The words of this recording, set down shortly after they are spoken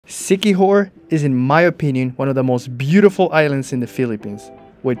Siquijor is, in my opinion, one of the most beautiful islands in the Philippines,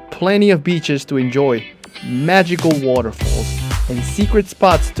 with plenty of beaches to enjoy, magical waterfalls, and secret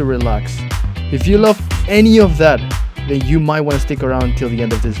spots to relax. If you love any of that, then you might want to stick around till the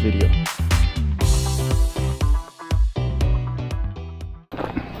end of this video.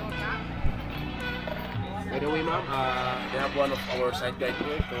 By the way, ma'am, they have one of our side guide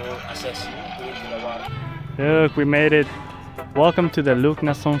here to assess you to into the water. Look, we made it. Welcome to the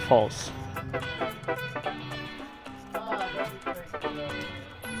Salagdoong Falls.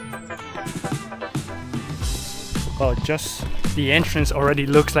 Oh, just the entrance already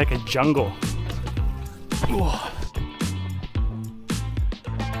looks like a jungle. Whoa.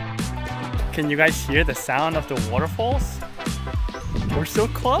 Can you guys hear the sound of the waterfalls? We're so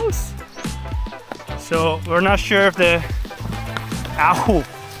close. So we're not sure if the... Ow!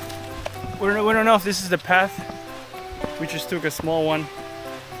 We don't know if this is the path. We just took a small one.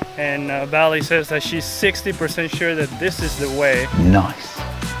 And Bali says that she's 60% sure that this is the way. Nice.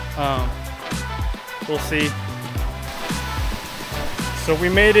 We'll see. So we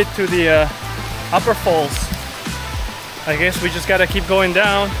made it to the upper falls. I guess we just gotta keep going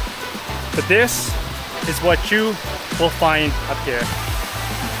down. But this is what you will find up here.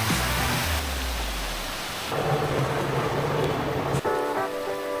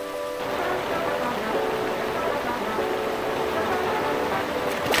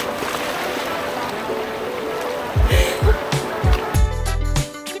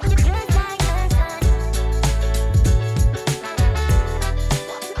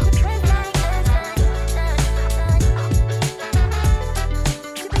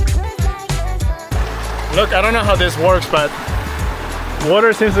 Look, I don't know how this works, but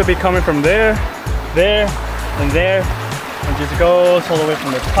water seems to be coming from there, there, and there, and just goes all the way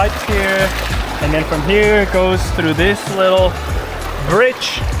from the pipes here, and then from here it goes through this little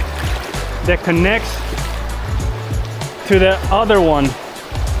bridge that connects to the other one,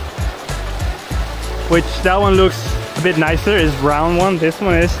 which that one looks a bit nicer, is round one. This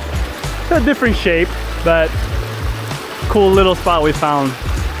one is a different shape, but cool little spot we found.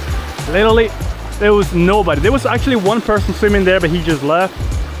 Literally, there was nobody. There was actually one person swimming there, but he just left.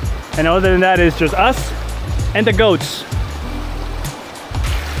 And other than that, it's just us and the goats.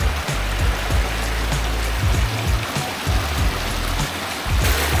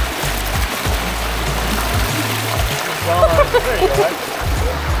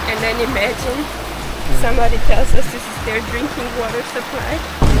 And then imagine somebody tells us this is their drinking water supply.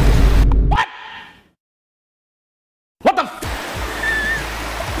 What? What the f?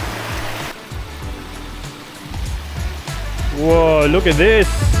 Whoa, look at this.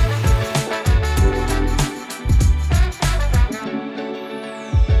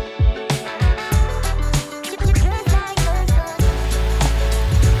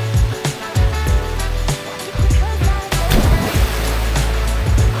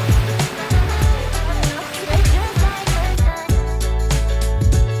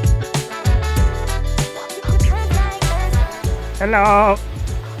 Hello,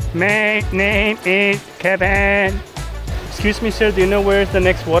 my name is Kevin. Excuse me, sir, do you know where's the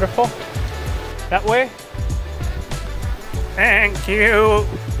next waterfall? That way? Thank you.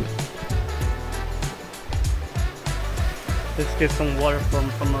 Let's get some water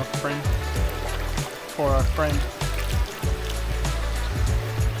from our friend. For our friend.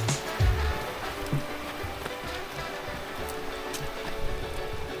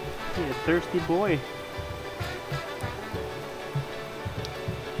 Hey, a thirsty boy.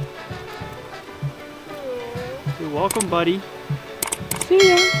 You're welcome, buddy. See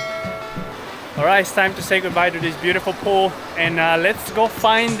ya. Alright, it's time to say goodbye to this beautiful pool, and let's go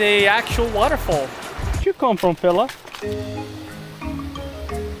find the actual waterfall. Where'd you come from, fella? Just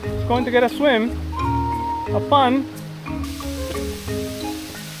going to get a swim. Have fun.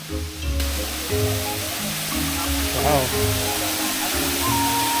 Wow.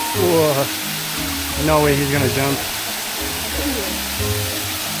 Whoa. No way he's gonna jump.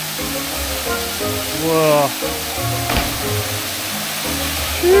 Whoa.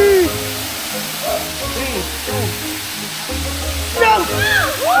 Jump!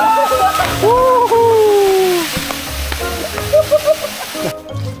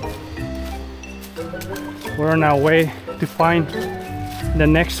 We're on our way to find the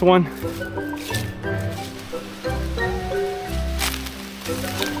next one.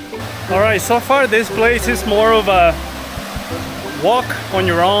 Alright, so far this place is more of a walk on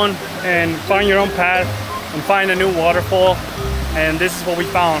your own and find your own path and find a new waterfall, and this is what we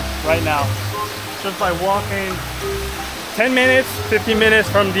found right now. Just by walking 10 minutes, 15 minutes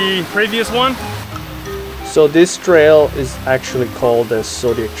from the previous one. So this trail is actually called the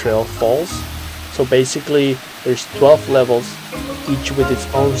Zodiac Trail Falls. So basically there's 12 levels, each with its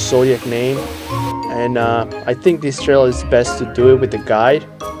own zodiac name. And I think this trail is best to do it with a guide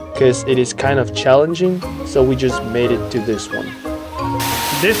because it is kind of challenging. So we just made it to this one.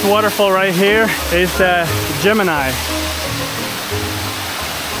 This waterfall right here is the Gemini.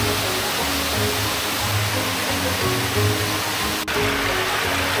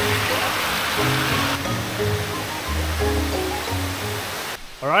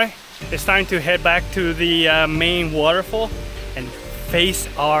 Alright, it's time to head back to the main waterfall and face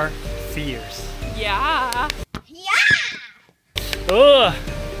our fears. Yeah. Oh,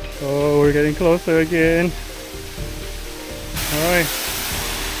 we're getting closer again. Alright.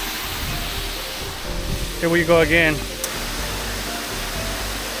 Here we go again.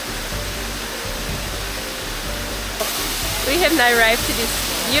 We have now arrived to this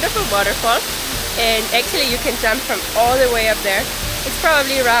beautiful waterfall, and actually you can jump from all the way up there. It's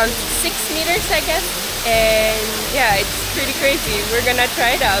probably around 6 meters, I guess, and yeah, it's pretty crazy. We're gonna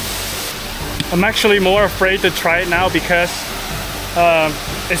try it out. I'm actually more afraid to try it now because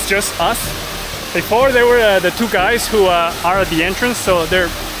it's just us. Before there were the two guys who are at the entrance, so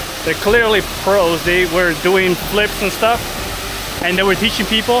they're clearly pros. They were doing flips and stuff, and they were teaching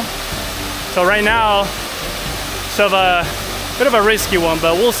people. So right now, it's a bit of a risky one,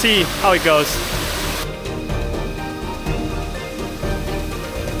 but we'll see how it goes.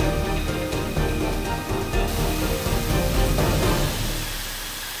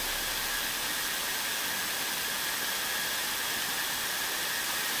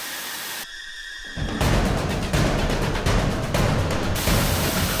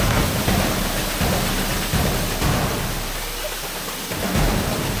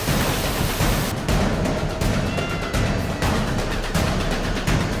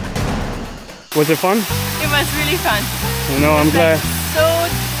 Was it fun? It was really fun. No, I'm glad. So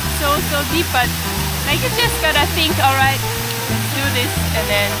deep, but like you just gotta think, alright, let's do this and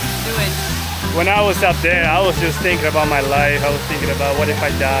then do it. When I was up there, I was just thinking about my life. I was thinking about what if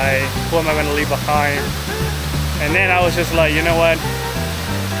I die? Who am I gonna leave behind? And then I was just like, you know what?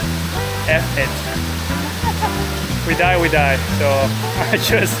 F it. We die, we die. So I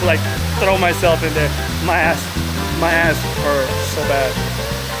just like throw myself in there. My ass hurt so bad.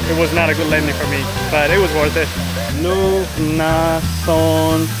 It was not a good landing for me, but it was worth it. Lunason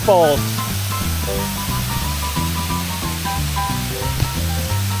Falls.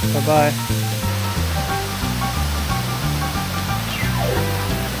 Bye-bye.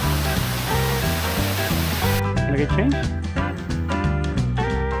 Can I get change?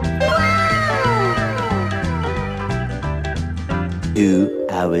 2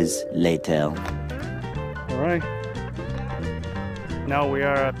 hours later. Alright. Now we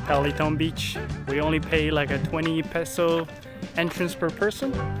are at Paliton Beach. We only pay like a 20 peso entrance per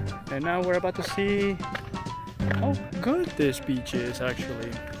person. And now we're about to see how good this beach is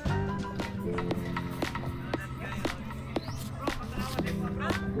actually.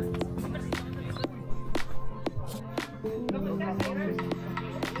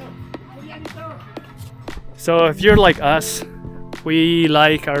 So if you're like us, we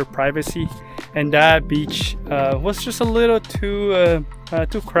like our privacy, and that beach was just a little too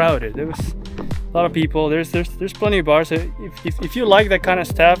crowded. There was a lot of people. There's plenty of bars. If you like that kind of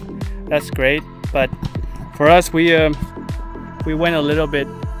stuff, that's great. But for us, we went a little bit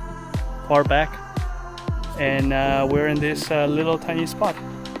far back, and we're in this little tiny spot.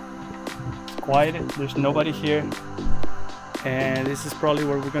 It's quiet. There's nobody here, and this is probably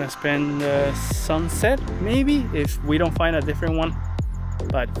where we're gonna spend the sunset, maybe, if we don't find a different one.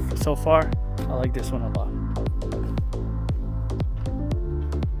 But so far, I like this one a lot.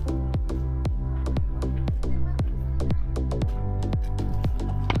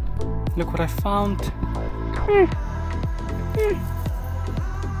 Look what I found. Come here. Here.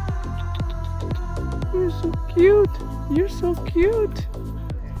 You're so cute. You're so cute.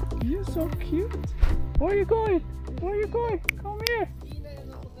 You're so cute. Where are you going? Where are you going? Come here.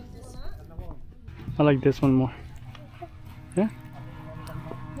 I like this one more. Yeah?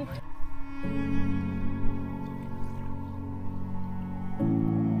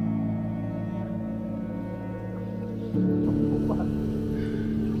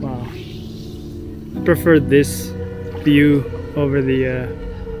 Wow. I prefer this view over the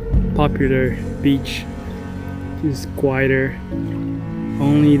popular beach. It's quieter.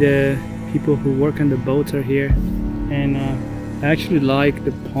 Only the people who work on the boats are here. And I actually like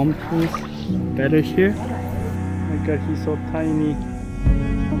the palm trees better here. Oh my god, he's so tiny.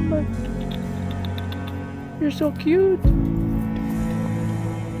 Oh my. You're so cute.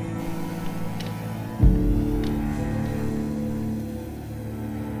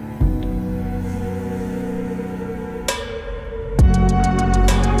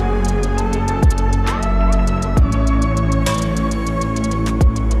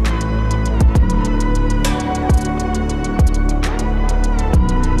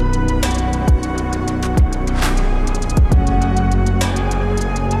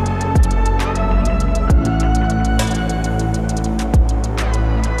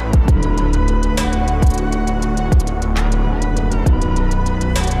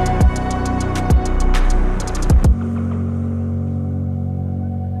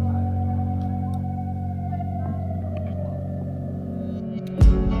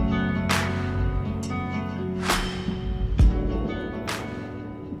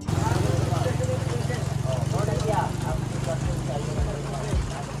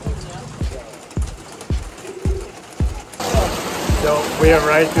 We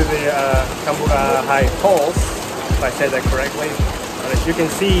arrived to the High Falls, if I said that correctly. But as you can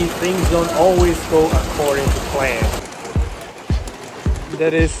see, things don't always go according to plan.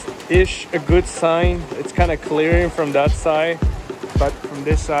 That is a good sign. It's kind of clearing from that side, but from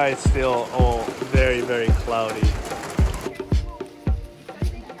this side it's still all very, very cloudy.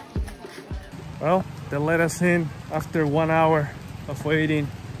 Well, they let us in after 1 hour of waiting.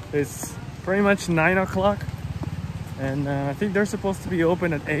 It's pretty much 9 o'clock, and I think they're supposed to be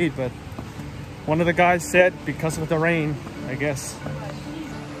open at 8, but one of the guys said because of the rain, I guess.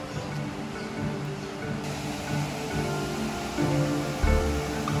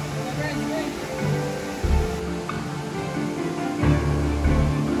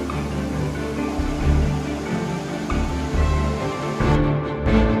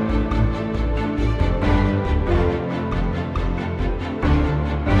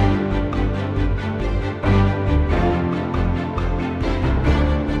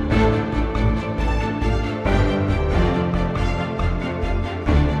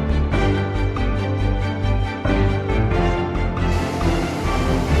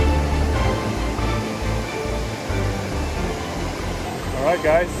 Alright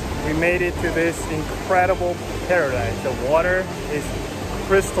guys, we made it to this incredible paradise. The water is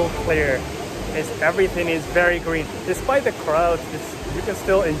crystal clear. Everything is very green. Despite the crowds, you can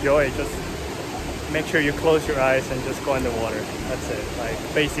still enjoy it. Just make sure you close your eyes and just go in the water. That's it, like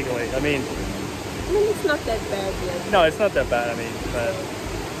basically. I mean it's not that bad yet. No, it's not that bad, I mean, but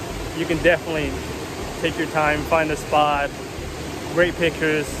you can definitely take your time, find a spot, great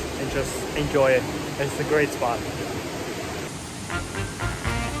pictures, and just enjoy it. It's a great spot.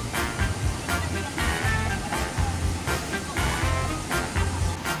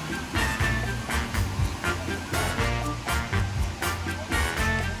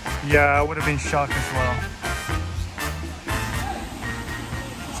 Yeah, I would have been shocked as well.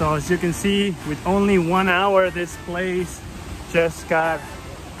 So as you can see, with only 1 hour, this place just got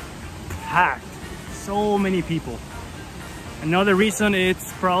packed. So many people. Another reason,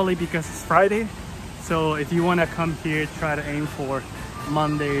 it's probably because it's Friday. So if you want to come here, try to aim for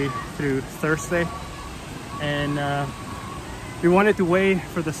Monday through Thursday. And we wanted to wait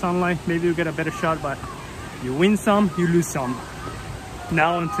for the sunlight. Maybe we'll get a better shot, but you win some, you lose some.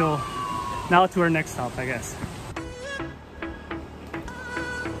 Now to our next stop, I guess.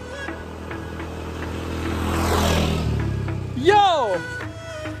 Yo!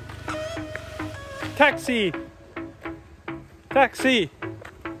 Taxi! Taxi!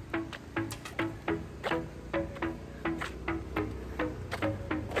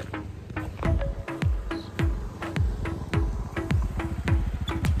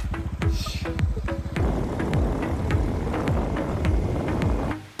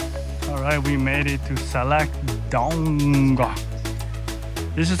 Alright, we made it to Salagdoong.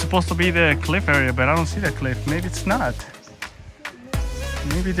 This is supposed to be the cliff area, but I don't see the cliff. Maybe it's not.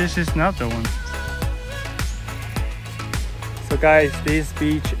 Maybe this is not the one. So guys, this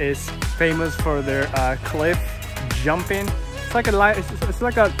beach is famous for their cliff jumping. It's like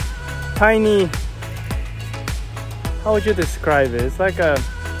a tiny, how would you describe it? It's like a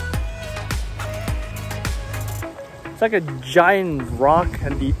giant rock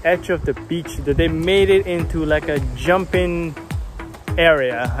at the edge of the beach that they made it into like a jumping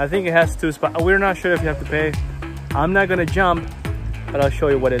area. I think it has 2 spots. We're not sure if you have to pay. I'm not gonna jump, but I'll show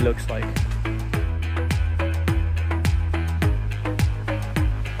you what it looks like.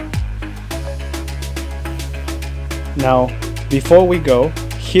 Now, before we go,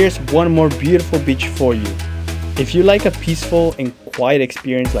 here's one more beautiful beach for you. If you like a peaceful and quiet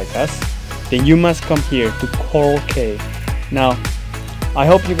experience like us, then you must come here to Coral Cay. Now, I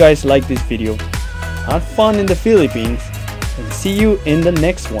hope you guys like this video. Have fun in the Philippines, and see you in the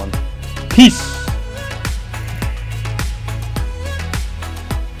next one. Peace!